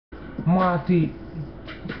Monty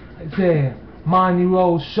said, Monty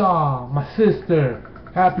Rose Shaw, my sister.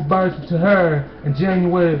 Happy birthday to her in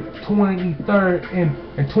January 23rd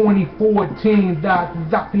in 2014. That's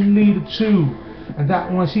exactly the truth. And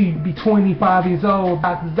that when she be 25 years old,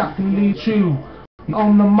 that's exactly the truth. We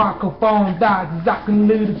on the microphone, that's exactly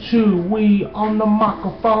the truth. We on the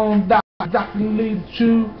microphone, that's exactly the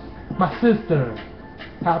truth. My sister.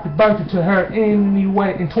 Happy birthday to her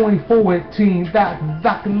anyway in 2014. That's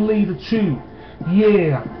exactly the truth.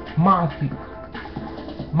 Yeah, Monty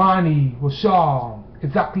Rochelle.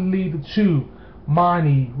 Exactly the truth.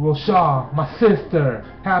 Monty Rochelle, my sister.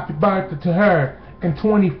 Happy birthday to her in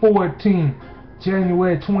 2014.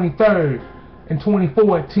 January 23rd in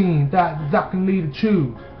 2014. That's exactly the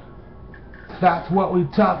truth. That's what we're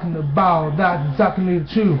talking about. That's exactly the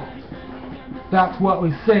truth. That's what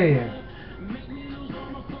we said.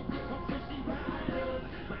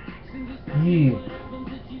 Yeah.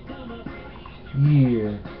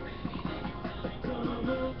 Yeah.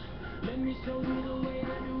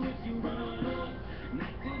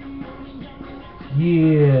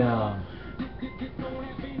 Yeah.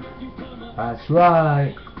 That's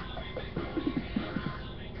right.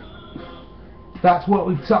 That's what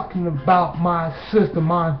we're talking about, my sister,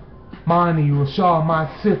 Monty Rochelle,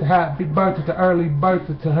 my sister. Happy birthday to early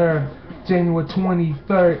birthday to her, January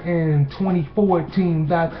 23rd in 2014.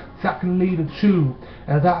 That's exactly the truth.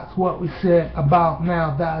 And that's what we said about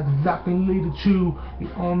now. That's exactly the truth. We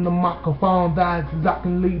on the microphone. That's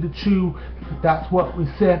exactly the truth. That's what we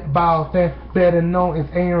said about that. Better known as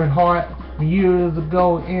Aaron Hart. Years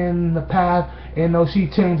ago in the past, and though she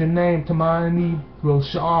changed her name to Monty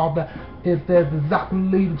Rochelle, that's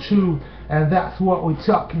exactly the truth, and that's what we're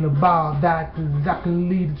talking about. That's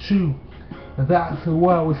exactly the truth. And that's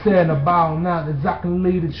what we're saying about now.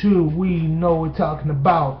 Exactly the truth. We know we're talking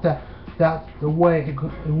about that. That's the way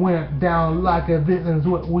it went down like this is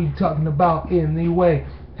what we're talking about anyway.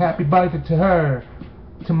 Happy birthday to her,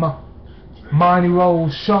 to my Monty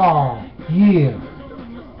Rochelle. Yeah.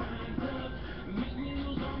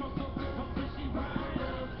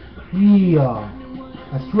 Yeah,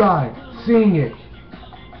 that's right. Sing it.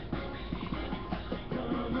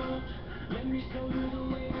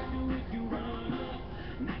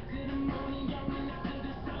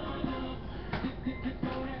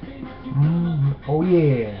 Oh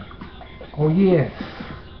yeah. Oh yes.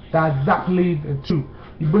 That's exactly the truth.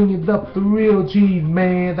 You bring it up the real G's,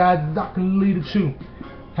 man. That's exactly the truth.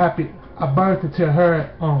 Happy birthday to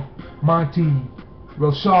her, Monty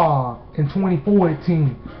Rochelle in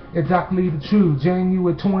 2014. Exactly the truth.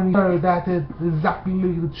 January 23rd. That is exactly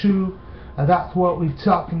the truth. That's what we're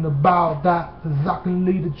talking about. That's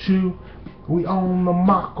exactly the truth. We own the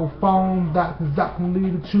microphone. That's exactly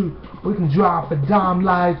the truth. We can drop a dime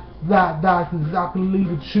like that. That's exactly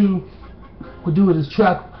the truth. We do this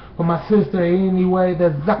track for my sister anyway.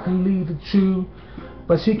 That's exactly the truth.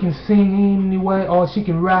 But she can sing anyway, or she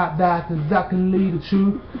can rap. That's exactly the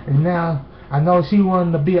truth. And now I know she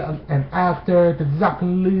wanted to be an actor. That's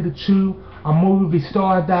exactly the truth. A movie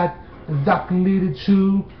star. That's exactly the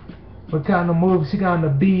truth. What kind of movie she gonna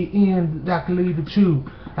be in? Exactly the truth.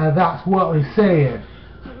 And that's what we said.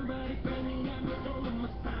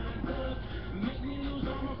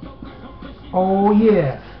 Oh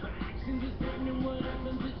yes.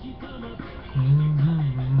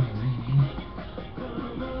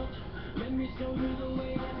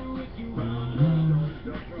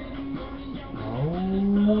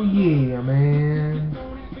 Oh yeah, man.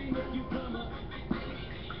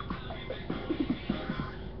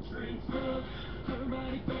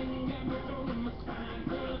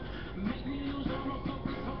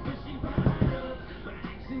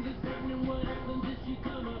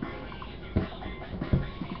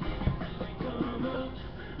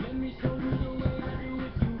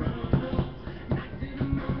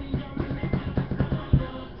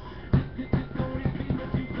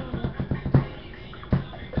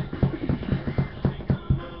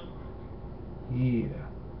 Yeah.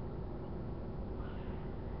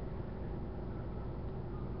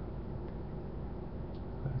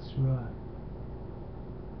 That's right.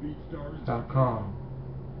 BeatStars.com.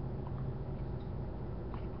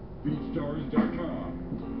 BeatStars.com.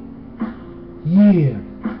 Yeah.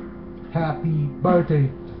 Happy birthday.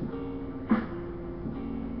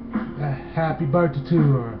 Happy birthday to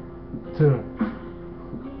her. To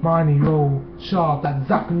Monty Rochelle. That's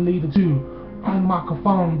exactly the truth. On the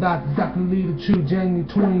microphone, that's exactly the truth. January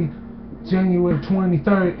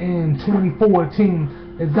 23rd in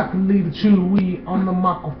 2014. Exactly the truth. We on the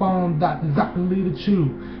microphone, that's exactly the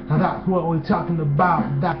truth. And that's what we're talking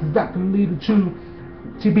about. That's exactly the truth.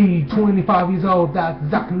 She be 25 years old, that's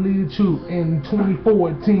exactly the truth. In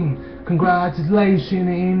 2014, congratulations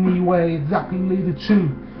anyway, exactly the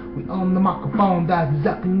truth. We on the microphone, that's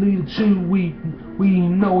exactly the truth. We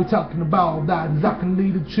know we're talking about, that's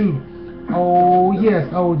exactly the truth. Oh yes,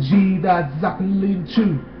 OG, that's exactly the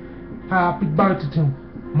truth. Happy birthday to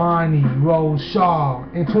Money Rochelle.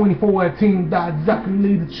 In 2014, that's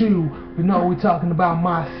exactly the truth. We know we're talking about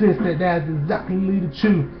my sister, that's exactly the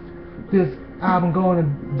truth. This album going to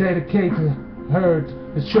dedicate to her,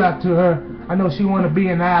 the track to her. I know she want to be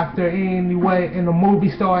an actor anyway, and a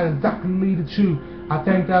movie star, that's exactly the truth. I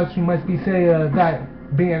think that she must be saying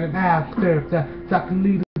that being an actor, that's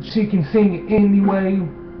exactly the truth. She can sing anyway,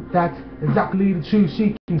 that's exactly the truth.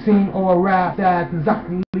 She can sing or rap, that's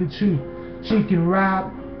exactly the truth. She can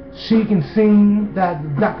rap, she can sing, that's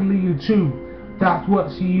exactly the truth. That's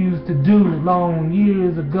what she used to do long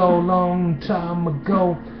years ago, long time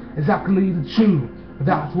ago. Exactly the truth.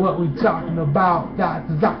 That's what we're talking about. That's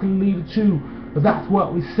exactly the truth. But that's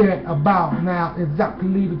what we said about now.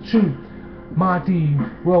 Exactly the truth. Monty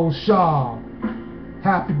Rochelle.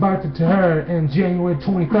 Happy birthday to her in January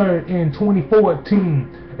 23rd in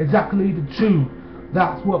 2014. Exactly the truth.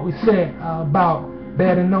 That's what we said about.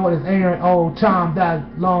 Better known as Aaron Old Time. That's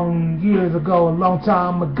long years ago, a long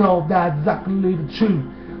time ago. That's exactly the truth.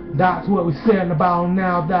 That's what we said about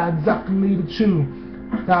now. That's exactly the truth.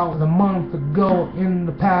 That was a month ago in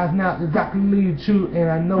the past. Now it's exactly the truth.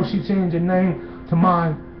 And I know she changed her name to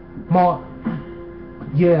Monty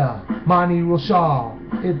Rochelle.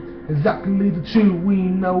 It's exactly the truth. We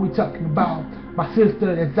know we're talking about my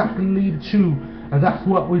sister. Exactly the truth. And that's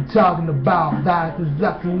what we're talking about. That's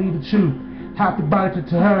exactly the truth. Happy birthday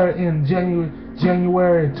to her in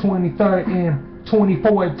January 23rd in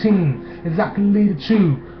 2014. Exactly the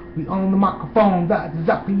truth. We on the microphone, that's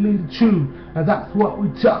exactly the truth. And that's what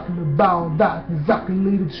we're talking about, that's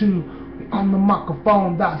exactly the truth. We on the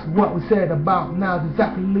microphone, that's what we said about now, that's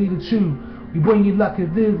exactly the truth. We bring you luck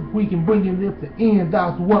at this, we can bring you at the end,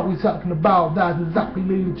 that's what we're talking about, that's exactly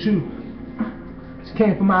the truth. She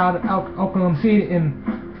came from out of Oklahoma City, and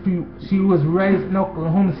she was raised in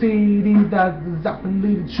Oklahoma City, that's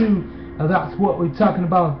exactly the truth. And that's what we're talking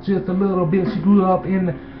about, just a little bit. She grew up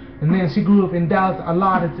and then she grew up in Dallas, a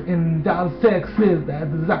lot in Dallas, Texas.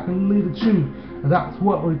 That's exactly the truth. And that's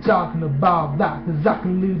what we're talking about. That's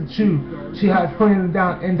exactly the truth. She has friends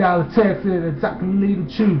down in Dallas, Texas. Exactly the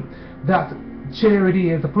truth. That's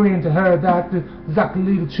Charity is a friend to her. That's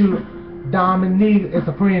exactly the truth. Dominique is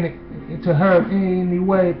a friend to her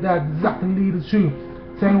anyway. That's exactly the truth.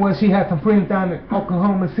 Same way she had some friends down in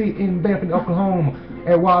Oklahoma City, in Bethany, Oklahoma,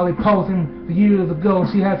 at Wiley Post years ago.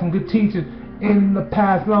 She had some good teachers in the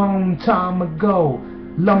past, long time ago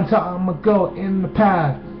in the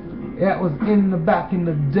past. That was in the back in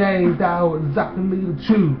the day. That was exactly the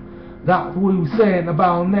truth. That's what we were saying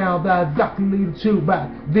about now. That's exactly the truth.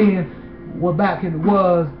 Back then, back it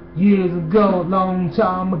was years ago, long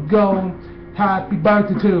time ago. Happy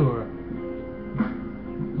birthday to her,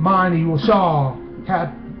 Monty Rochelle.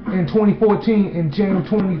 In 2014, in January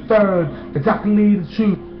 23rd, exactly the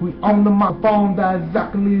truth. We on the microphone, that's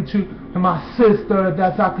exactly the truth. And my sister,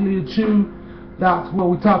 that's exactly the truth. That's what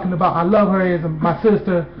we're talking about. I love her as my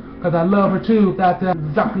sister, because I love her too. That's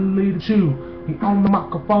exactly the truth. We on the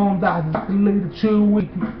microphone, that's exactly the truth.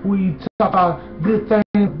 We talk about good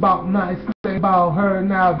things, about nice things about her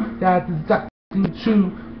now. That's exactly the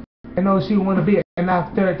truth. I know she want to be an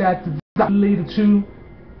actor, that's exactly the truth.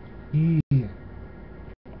 Yeah.